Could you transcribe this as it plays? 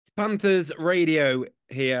Panthers Radio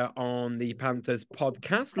here on the Panthers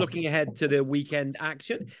podcast, looking ahead to the weekend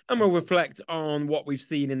action, and we'll reflect on what we've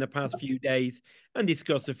seen in the past few days and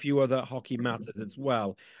discuss a few other hockey matters as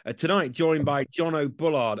well. Tonight, joined by Jono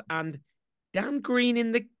Bullard and Dan Green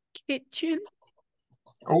in the kitchen.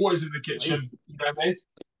 Always in the kitchen, you know me.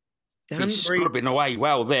 Dan He's Green. scrubbing away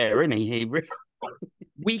well there, isn't he?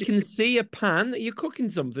 We can see a pan. You're cooking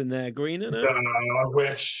something there, Green, isn't it? I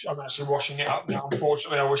wish. I'm actually washing it up now.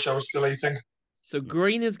 Unfortunately, I wish I was still eating. So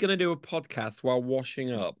Green is going to do a podcast while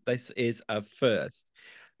washing up. This is a first.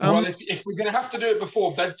 Well, if we're going to have to do it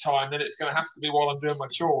before bedtime, then it's going to have to be while I'm doing my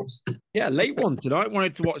chores. Yeah, late one tonight.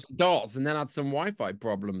 Wanted to watch the darts and then had some Wi-Fi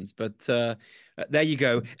problems, but there you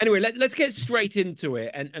go. Anyway, let's get straight into it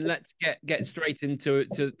and let's get straight into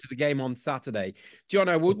the game on Saturday.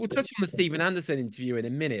 Jono, we'll touch on the Stephen Anderson interview in a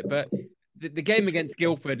minute, but the game against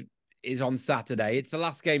Guildford is on Saturday. It's the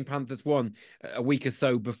last game Panthers won a week or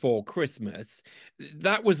so before Christmas.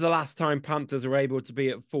 That was the last time Panthers were able to be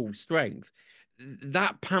at full strength.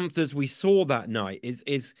 That Panthers we saw that night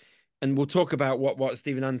is and we'll talk about what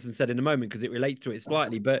Stephen Anderson said in a moment because it relates to it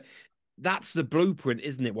slightly, but that's the blueprint,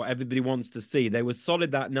 isn't it? What everybody wants to see. They were solid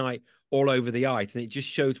that night all over the ice, and it just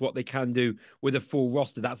shows what they can do with a full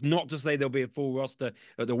roster. That's not to say there'll be a full roster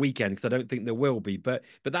at the weekend, because I don't think there will be, but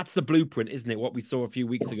that's the blueprint, isn't it? What we saw a few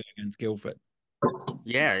weeks ago against Guildford.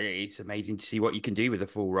 Yeah, it's amazing to see what you can do with a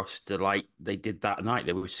full roster like they did that night.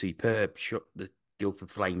 They were superb, shut the Guildford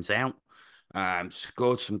Flames out.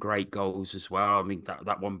 Scored some great goals as well. I mean,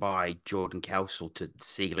 that one by Jordan Kelsall to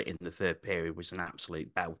seal it in the third period was an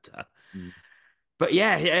absolute belter. Mm. But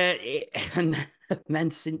yeah, and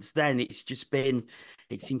then since then, it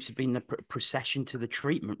seems to have been a procession to the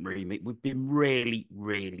treatment room. We've been really,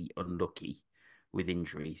 really unlucky with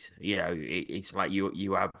injuries. You know, it's like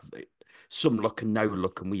you have some luck and no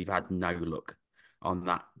luck, and we've had no luck on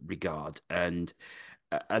that regard. And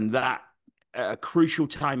that, a crucial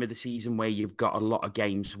time of the season where you've got a lot of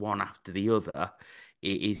games one after the other,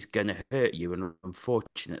 it is going to hurt you. And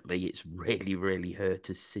unfortunately, it's really, really hurt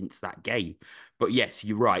us since that game. But yes,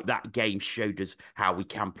 you're right. That game showed us how we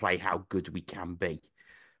can play, how good we can be.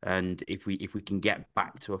 And if we can get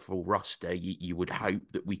back to a full roster, you would hope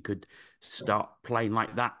that we could start playing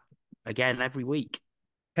like that again every week.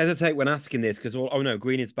 Hesitate when asking this because, oh no,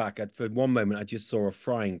 Green is back. For one moment, I just saw a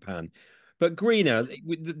frying pan. But Greener,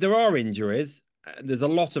 there are injuries. There's a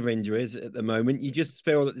lot of injuries at the moment. You just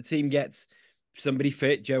feel that the team gets somebody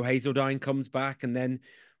fit. Joe Hazeldine comes back, and then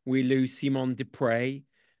we lose Simon Dupré.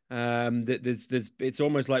 It's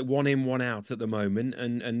almost like one in, one out at the moment.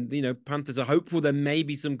 And you know, Panthers are hopeful there may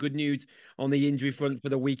be some good news on the injury front for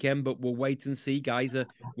the weekend, but we'll wait and see. Guys are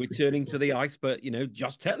returning to the ice, but you know,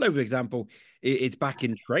 Josh Tetlow, for example, it's back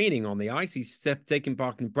in training on the ice. He's taking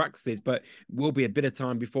part in practices, but will be a bit of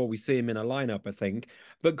time before we see him in a lineup, I think.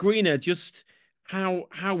 But Greener, just how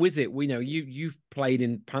is it? We know you've played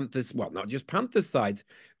in Panthers, well, not just Panthers sides,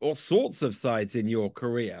 all sorts of sides in your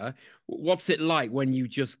career. What's it like when you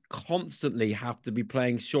just constantly have to be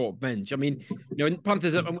playing short bench? I mean, you know, in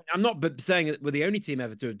Panthers, I'm not saying that we're the only team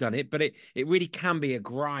ever to have done it, but it really can be a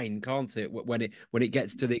grind, can't it? When it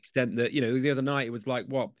gets to the extent that, you know, the other night it was like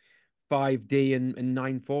what, 5D and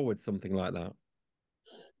 9 forwards, something like that.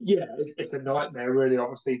 Yeah, it's a nightmare, really,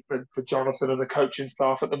 obviously, for Jonathan and the coaching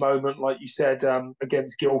staff at the moment. Like you said,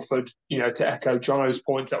 against Guildford, you know, to echo Jono's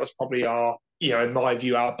points, that was probably our, you know, in my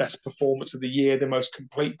view, our best performance of the year, the most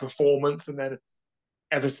complete performance. And then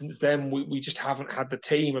ever since then, we just haven't had the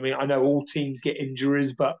team. I mean, I know all teams get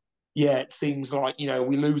injuries, but yeah, it seems like, you know,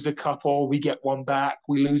 we lose a couple, we get one back.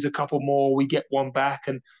 We lose a couple more, we get one back.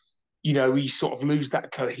 And, you know, we sort of lose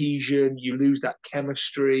that cohesion, you lose that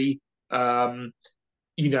chemistry.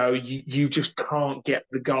 You know, you just can't get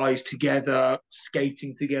the guys together,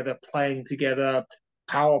 skating together, playing together,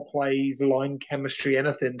 power plays, line chemistry,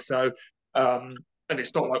 anything. So, and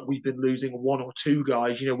it's not like we've been losing one or two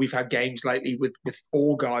guys. You know, we've had games lately with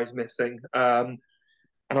 4 guys missing. And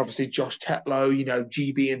obviously Josh Tetlow, you know,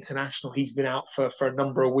 GB International, he's been out for a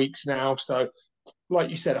number of weeks now. So, like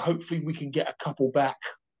you said, hopefully we can get a couple back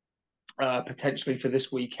potentially for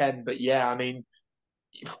this weekend. But yeah, I mean,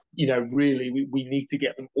 you know, really, we need to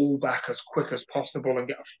get them all back as quick as possible and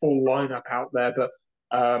get a full lineup out there. But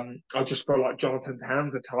I just feel like Jonathan's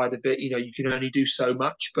hands are tied a bit. You know, you can only do so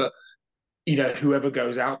much, but, you know, whoever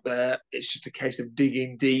goes out there, it's just a case of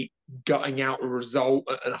digging deep, gutting out a result,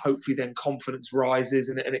 and hopefully then confidence rises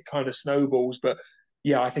and it kind of snowballs. But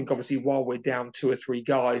yeah, I think obviously while we're down 2 or 3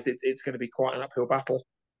 guys, it's going to be quite an uphill battle.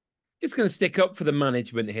 It's going to stick up for the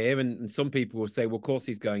management here, and some people will say, well, of course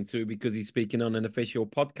he's going to, because he's speaking on an official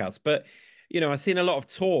podcast. But I've seen a lot of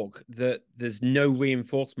talk that there's no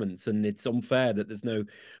reinforcements and it's unfair that there's no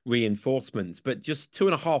reinforcements. But just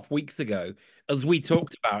 2.5 weeks ago, as we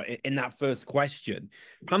talked about in that first question,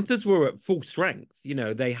 Panthers were at full strength.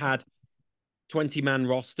 They had 20-man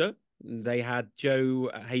roster. They had Joe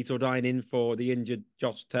Hazeldine in for the injured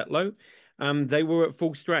Josh Tetlow. They were at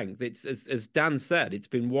full strength. It's as Dan said, it's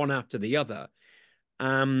been one after the other.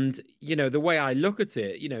 And, the way I look at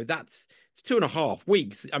it, it's 2.5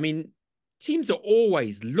 weeks. I mean, teams are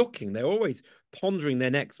always looking, they're always pondering their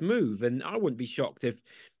next move. And I wouldn't be shocked if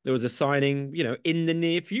there was a signing, in the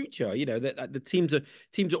near future, that the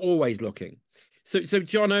teams are always looking. So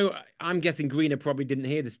Jono, I'm guessing Greener probably didn't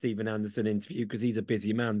hear the Stephen Anderson interview because he's a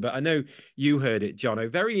busy man, but I know you heard it, Jono.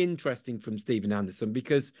 Very interesting from Stephen Anderson,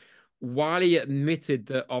 because while he admitted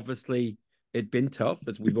that obviously it'd been tough,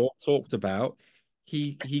 as we've all talked about,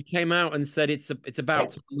 he came out and said it's about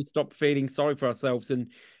time we stop feeling sorry for ourselves, and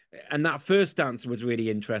that first answer was really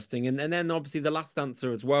interesting, and then obviously the last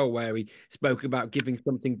answer as well, where he spoke about giving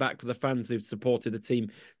something back for the fans who've supported the team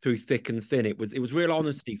through thick and thin. It was real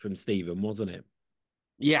honesty from Stephen, wasn't it?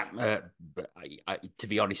 Yeah, but to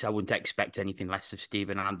be honest, I wouldn't expect anything less of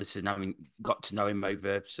Stephen Anderson. I mean, got to know him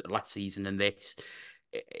over last season, and this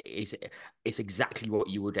is it's exactly what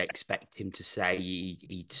you would expect him to say.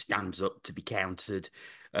 He stands up to be countered,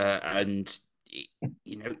 and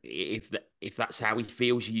if that's how he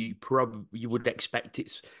feels, you would expect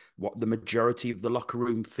it's what the majority of the locker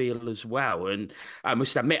room feel as well. And I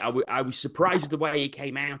must admit, I was surprised with the way he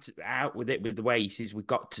came out with it, with the way he says we've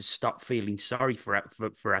got to stop feeling sorry for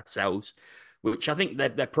ourselves, which I think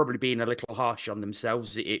they're probably being a little harsh on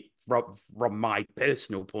themselves from my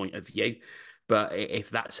personal point of view. But if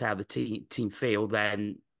that's how the team feel,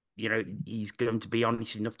 then he's going to be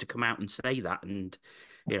honest enough to come out and say that. And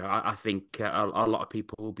I think a lot of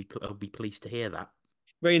people will be pleased to hear that.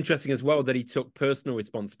 Very interesting as well that he took personal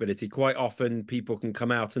responsibility. Quite often people can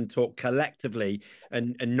come out and talk collectively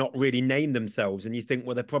and not really name themselves. And you think,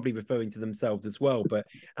 well, they're probably referring to themselves as well. But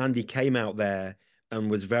Andy came out there and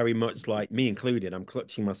was very much like, me included, I'm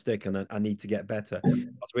clutching my stick and I need to get better. I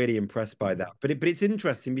was really impressed by that. But it's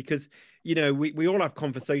interesting because, we all have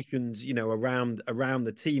conversations, around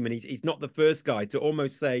the team. And he's not the first guy to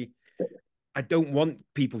almost say, I don't want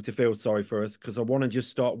people to feel sorry for us because I want to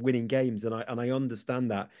just start winning games, and I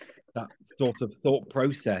understand that sort of thought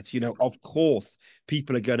process. Of course,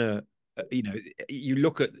 people are gonna, you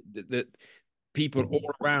look at the people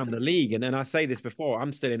all around the league, and then I say this before,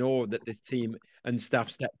 I'm still in awe that this team and staff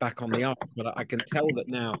step back on the ice, but I can tell that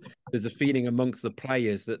now there's a feeling amongst the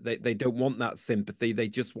players that they don't want that sympathy. They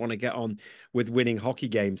just want to get on with winning hockey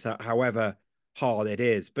games, however hard it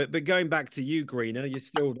is. But going back to you, Greener, you're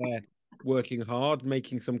still there working hard,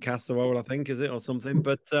 making some casserole, I think, is it, or something?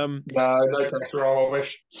 But no casserole, I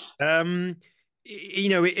wish.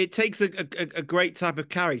 It takes a great type of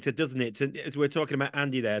character, doesn't it? As we're talking about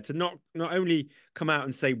Andy there, to not only come out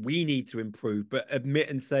and say we need to improve, but admit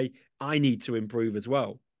and say I need to improve as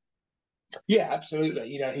well. Yeah,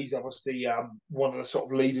 absolutely. He's obviously one of the sort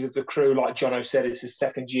of leaders of the crew. Like Jono said, it's his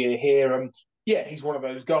second year here. And yeah, he's one of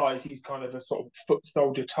those guys. He's kind of a sort of foot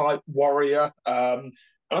soldier type warrior. And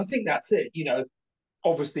I think that's it.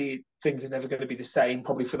 Obviously things are never going to be the same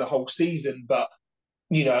probably for the whole season, but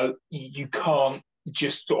you can't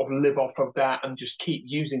just sort of live off of that and just keep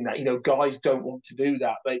using that. Guys don't want to do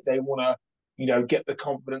that. They want to, get the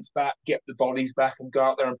confidence back, get the bodies back, and go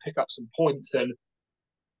out there and pick up some points. And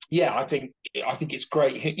yeah, I think it's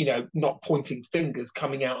great, not pointing fingers,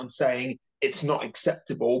 coming out and saying it's not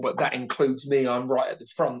acceptable, but that includes me. I'm right at the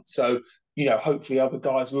front. So, hopefully other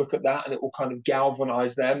guys look at that and it will kind of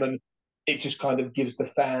galvanize them, and it just kind of gives the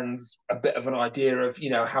fans a bit of an idea of,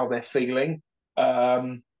 how they're feeling.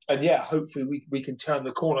 And yeah, hopefully we can turn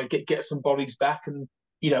the corner, get some bodies back. And,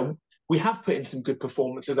 we have put in some good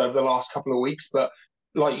performances over the last couple of weeks, but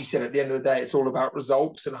like you said, at the end of the day, it's all about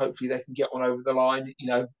results, and hopefully they can get one over the line,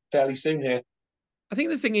 fairly soon here. I think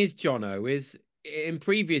the thing is, Jono, is in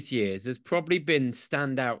previous years, there's probably been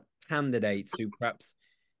standout candidates who perhaps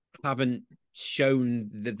haven't shown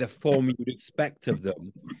the form you would expect of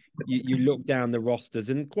them. You look down the rosters,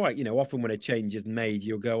 and quite, often when a change is made,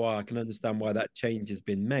 you'll go, I can understand why that change has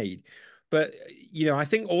been made. But, I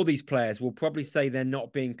think all these players will probably say they're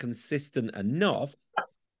not being consistent enough,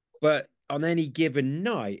 but on any given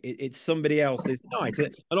night, it's somebody else's night.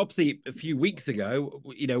 And obviously, a few weeks ago,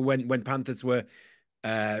 when Panthers were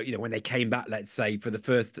when they came back, let's say for the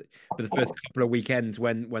first couple of weekends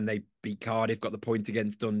when they beat Cardiff, got the point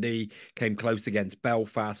against Dundee, came close against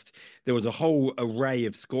Belfast. There was a whole array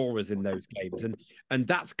of scorers in those games, and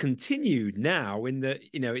that's continued now. In the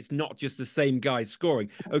it's not just the same guys scoring.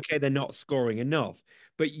 Okay, they're not scoring enough,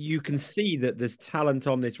 but you can see that there's talent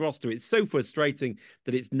on this roster. It's so frustrating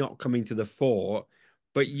that it's not coming to the fore.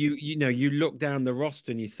 But you look down the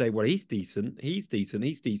roster and you say, well, he's decent, he's decent,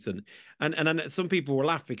 he's decent. And some people will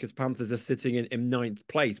laugh because Panthers are sitting in ninth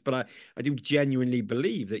place. But I do genuinely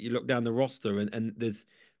believe that you look down the roster and there's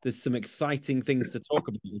some exciting things to talk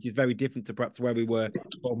about, which is very different to perhaps where we were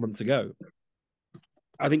 12 months ago.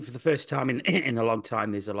 I think for the first time in a long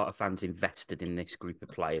time, there's a lot of fans invested in this group of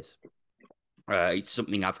players. It's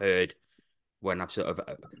something I've heard when I've sort of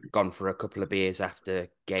gone for a couple of beers after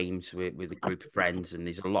games with a group of friends, and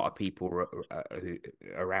there's a lot of people who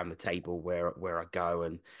around the table where I go,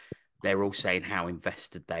 and they're all saying how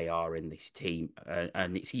invested they are in this team,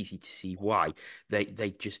 and it's easy to see why.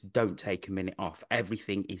 They just don't take a minute off.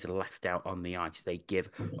 Everything is left out on the ice. They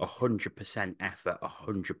give 100% effort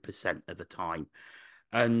 100% of the time.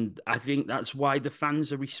 And I think that's why the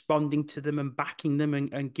fans are responding to them and backing them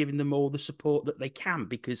and giving them all the support that they can,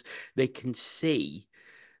 because they can see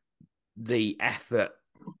the effort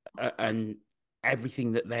and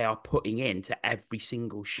everything that they are putting into every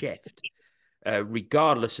single shift.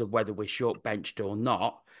 Regardless of whether we're short benched or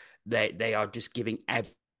not, they are just giving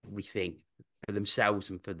everything for themselves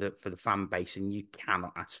and for the fan base, and you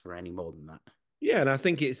cannot ask for any more than that. Yeah, and I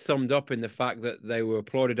think it's summed up in the fact that they were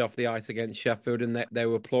applauded off the ice against Sheffield, and that they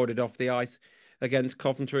were applauded off the ice against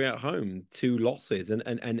Coventry at home. 2 losses,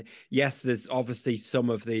 and yes, there's obviously some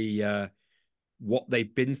of the what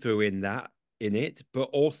they've been through in it, but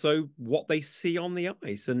also what they see on the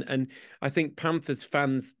ice, and I think Panthers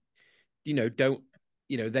fans, don't.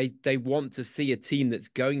 They want to see a team that's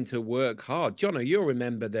going to work hard. Jono, you'll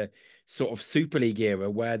remember the sort of Super League era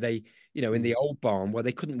where they, in the old barn where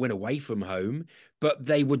they couldn't win away from home, but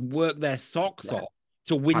they would work their socks off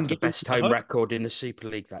to win Had the games best home record in the Super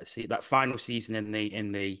League that final season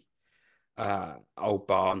in the old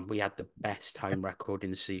barn. We had the best home record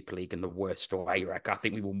in the Super League and the worst away record. I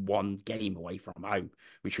think we won 1 game away from home,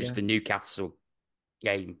 which was the Newcastle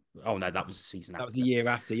game. Oh no, that was the season after. That was the year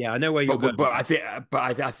after. Yeah, I know where you're going. But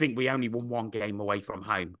I think we only won 1 game away from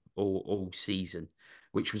home all season,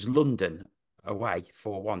 which was London away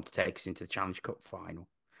 4-1 to take us into the Challenge Cup final.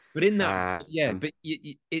 But in that, but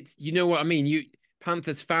it's what I mean. You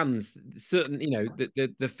Panthers fans, certain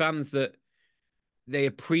the fans that they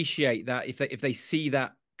appreciate that if they see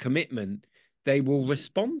that commitment, they will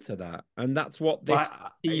respond to that, and that's what this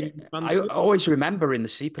team. I always remember in the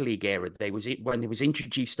Super League era, when it was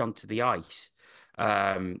introduced onto the ice.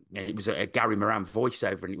 It was a Gary Moran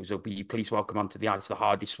voiceover, and it was, "Will you please welcome onto the ice the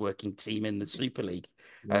hardest working team in the Super League?"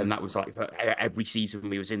 And that was like every season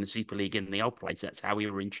we was in the Super League in the old place. That's how we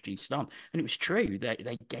were introduced on, and it was true.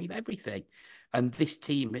 They gave everything, and this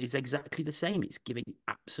team is exactly the same. It's giving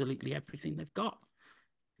absolutely everything they've got.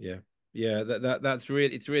 Yeah, that's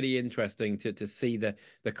really interesting to see the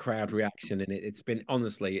crowd reaction, and it's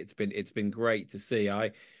been great to see.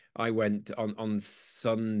 I went on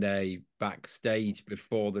Sunday backstage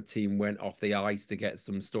before the team went off the ice to get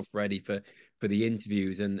some stuff ready for the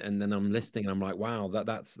interviews, and then I'm listening and I'm like, wow,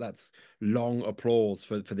 that's long applause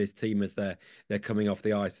for this team as they're coming off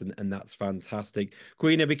the ice, and that's fantastic.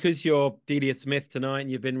 Greener, because you're Delia Smith tonight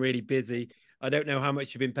and you've been really busy, I don't know how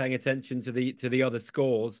much you've been paying attention to the other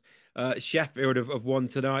scores. Sheffield have won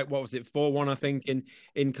tonight. What was it? 4-1, I think,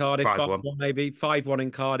 in Cardiff. 5-1, maybe 5-1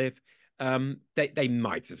 in Cardiff. They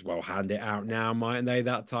might as well hand it out now, mightn't they?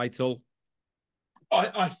 That title.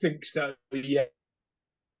 I think so. Yeah.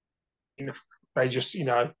 They just,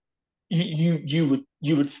 you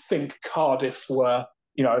would think Cardiff were,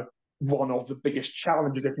 one of the biggest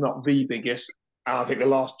challenges, if not the biggest. And I think the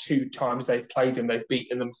last 2 times they've played them, they've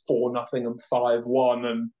beaten them 4-0 and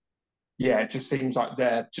 5-1. And yeah, it just seems like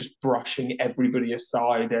they're just brushing everybody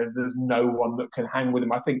aside. There's no one that can hang with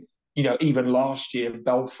them. I think, even last year,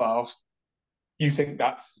 Belfast, you think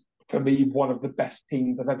that's, for me, one of the best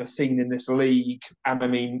teams I've ever seen in this league. And I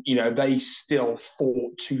mean, they still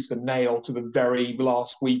fought tooth and nail to the very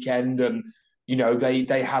last weekend. And,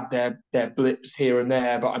 they had their blips here and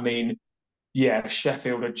there. But I mean, yeah,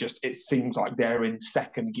 Sheffield it seems like they're in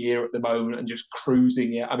second gear at the moment and just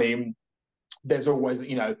cruising it. I mean, there's always,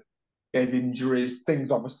 there's injuries.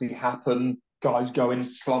 Things obviously happen. Guys go in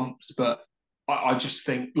slumps. But I just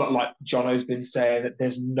think, like Jono's been saying, that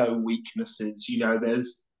there's no weaknesses.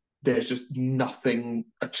 There's just nothing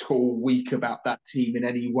at all weak about that team in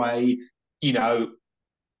any way.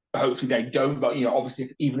 hopefully they don't. But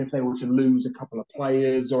obviously, even if they were to lose a couple of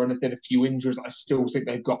players or anything, a few injuries, I still think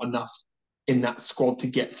they've got enough in that squad to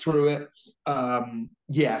get through it. So I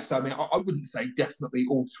mean, I wouldn't say definitely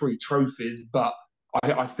all three trophies, but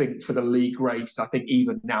I think for the league race, I think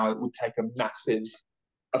even now it would take a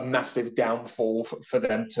massive downfall for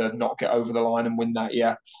them to not get over the line and win that.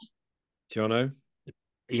 Yeah. Jono?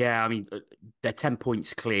 Yeah, I mean, they're 10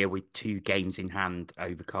 points clear with 2 games in hand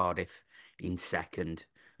over Cardiff in second,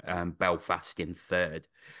 Belfast in third.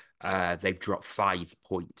 They've dropped 5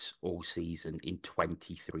 points all season in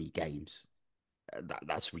 23 games.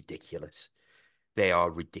 That's ridiculous. They are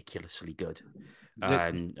ridiculously good.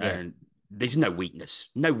 And there's no weakness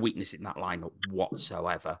in that lineup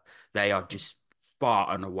whatsoever. They are just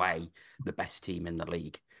far and away the best team in the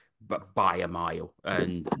league, but by a mile.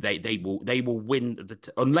 And they will win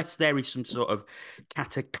unless there is some sort of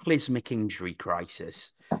cataclysmic injury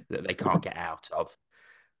crisis that they can't get out of.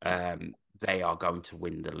 They are going to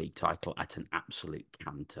win the league title at an absolute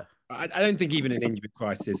canter. I don't think even an injury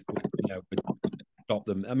crisis would stop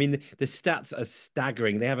them. I mean, the stats are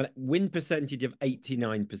staggering. They have a win percentage of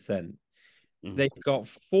 89%. They've got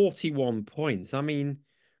 41 points. I mean,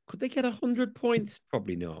 could they get 100 points?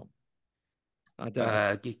 Probably not. I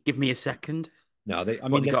don't. Give me a second. No, what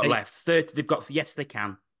have they got left? 30. They've got. Yes, they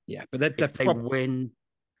can. Yeah, but if they win,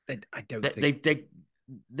 I don't think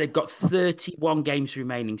they've got 31 games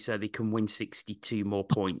remaining, so they can win 62 more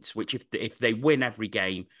points. Which, if they win every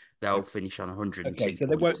game, they'll finish on 102. Okay, so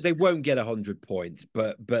points. they won't get 100 points,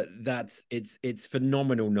 but it's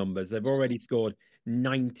phenomenal numbers. They've already scored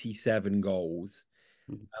 97 goals.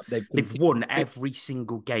 They've won every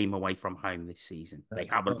single game away from home this season. They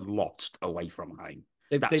haven't lost away from home.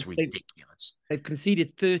 That's ridiculous. They've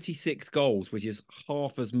conceded 36 goals, which is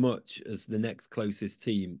half as much as the next closest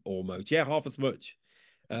team, almost. Yeah, half as much.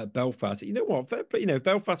 Belfast. You know what? But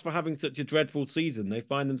Belfast, for having such a dreadful season, they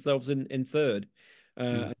find themselves in third.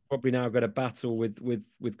 Probably now got a battle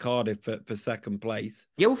with Cardiff for second place.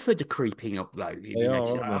 Guildford are creeping up though.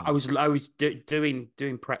 I was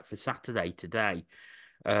doing prep for Saturday today,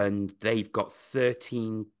 and they've got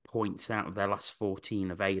 13 points out of their last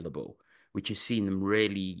 14 available, which has seen them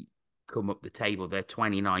really come up the table. They're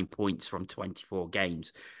 29 points from 24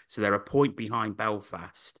 games, so they're a point behind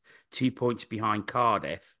Belfast, 2 points behind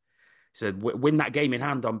Cardiff. So win that game in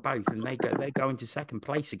hand on both, and they go into second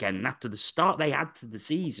place again. And after the start they had to the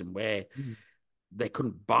season, where they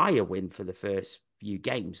couldn't buy a win for the first few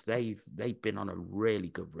games, they've been on a really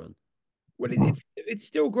good run. Well, it's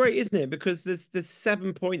still great, isn't it? Because there's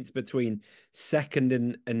 7 points between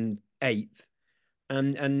second and eighth,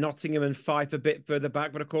 and Nottingham and Fife a bit further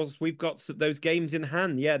back. But of course, we've got those games in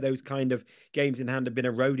hand. Yeah, those kind of games in hand have been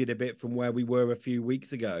eroded a bit from where we were a few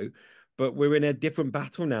weeks ago. But we're in a different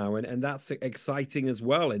battle now, and that's exciting as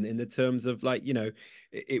well in the terms of, like,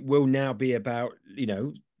 it will now be about,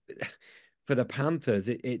 for the Panthers,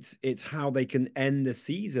 it's how they can end the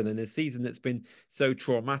season, and a season that's been so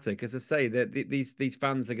traumatic. As I say, that these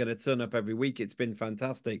fans are going to turn up every week. It's been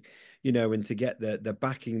fantastic, and to get the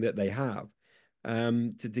backing that they have,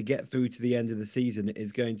 to get through to the end of the season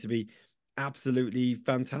is going to be absolutely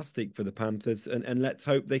fantastic for the Panthers, and let's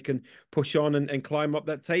hope they can push on and climb up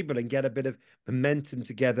that table and get a bit of momentum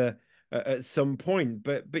together at some point.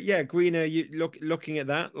 But yeah, Greener, you looking at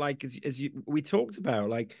that, like as we talked about,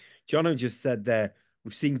 like Jono just said there,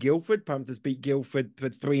 we've seen Panthers beat Guildford for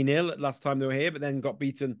 3-0 last time they were here, but then got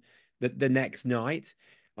beaten the next night.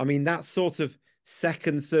 I mean, that sort of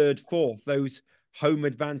second, third, fourth, those home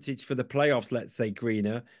advantage for the playoffs, let's say,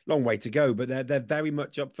 Greener, long way to go, but they're very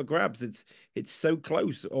much up for grabs. It's so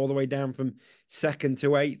close all the way down from second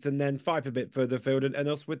to eighth, and then Fife a bit further field, and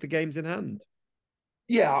us with the games in hand.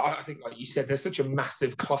 Yeah, I think, like you said, there's such a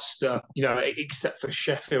massive cluster, except for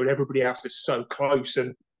Sheffield, everybody else is so close,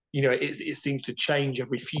 and it seems to change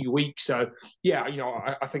every few weeks. So yeah,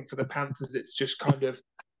 I think for the Panthers, it's just kind of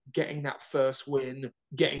getting that first win,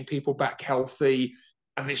 getting people back healthy,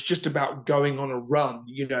 and it's just about going on a run.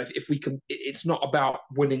 If we can, it's not about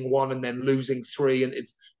winning one and then losing three, and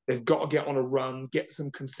they've got to get on a run, get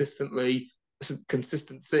some consistency,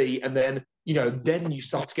 and then then you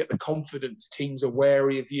start to get the confidence. Teams are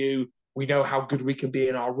wary of you. We know how good we can be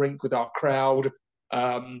in our rink with our crowd,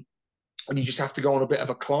 and you just have to go on a bit of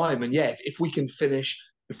a climb. And yeah, if we can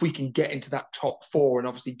get into that top four and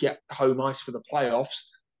obviously get home ice for the playoffs,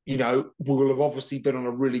 we will have obviously been on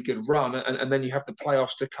a really good run, and then you have the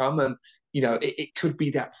playoffs to come, and it could be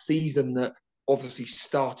that season that obviously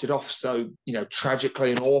started off so tragically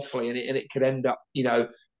and awfully, and it could end up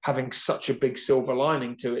having such a big silver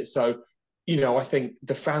lining to it. So I think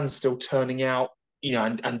the fans still turning out,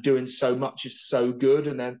 and doing so much is so good,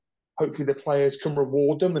 and then hopefully the players can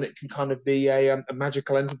reward them and it can kind of be a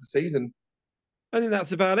magical end of the season. I think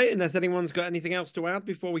that's about it. Unless anyone's got anything else to add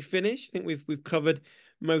before we finish, I think we've covered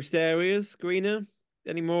most areas. Greener,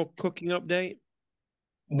 any more cooking update?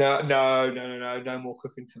 No more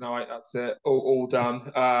cooking tonight. That's it. All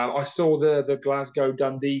done. I saw the Glasgow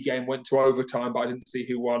Dundee game went to overtime, but I didn't see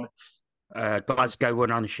who won. Glasgow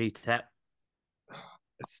won on a shootout.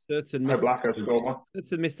 A certain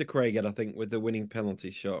Mr. Craig, I think, with the winning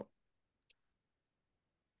penalty shot.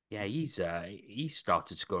 Yeah, he's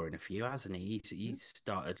started scoring a few, hasn't he? He's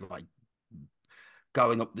started like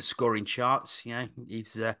going up the scoring charts. You know,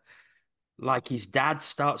 he's like his dad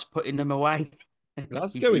starts putting them away.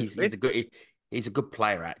 He's a good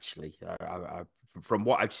player actually. From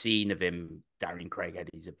what I've seen of him, Darren Craighead,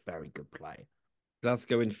 he's a very good player.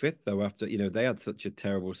 Glasgow in fifth, though, after they had such a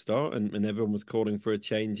terrible start, and everyone was calling for a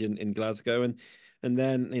change in Glasgow, and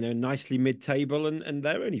then nicely mid-table, and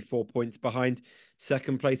they're only 4 points behind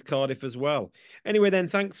second place Cardiff as well. Anyway, then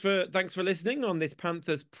thanks for listening on this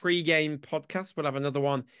Panthers pre-game podcast. We'll have another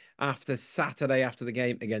one after Saturday after the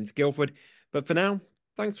game against Guildford, but for now,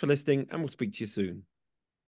 thanks for listening, and we'll speak to you soon.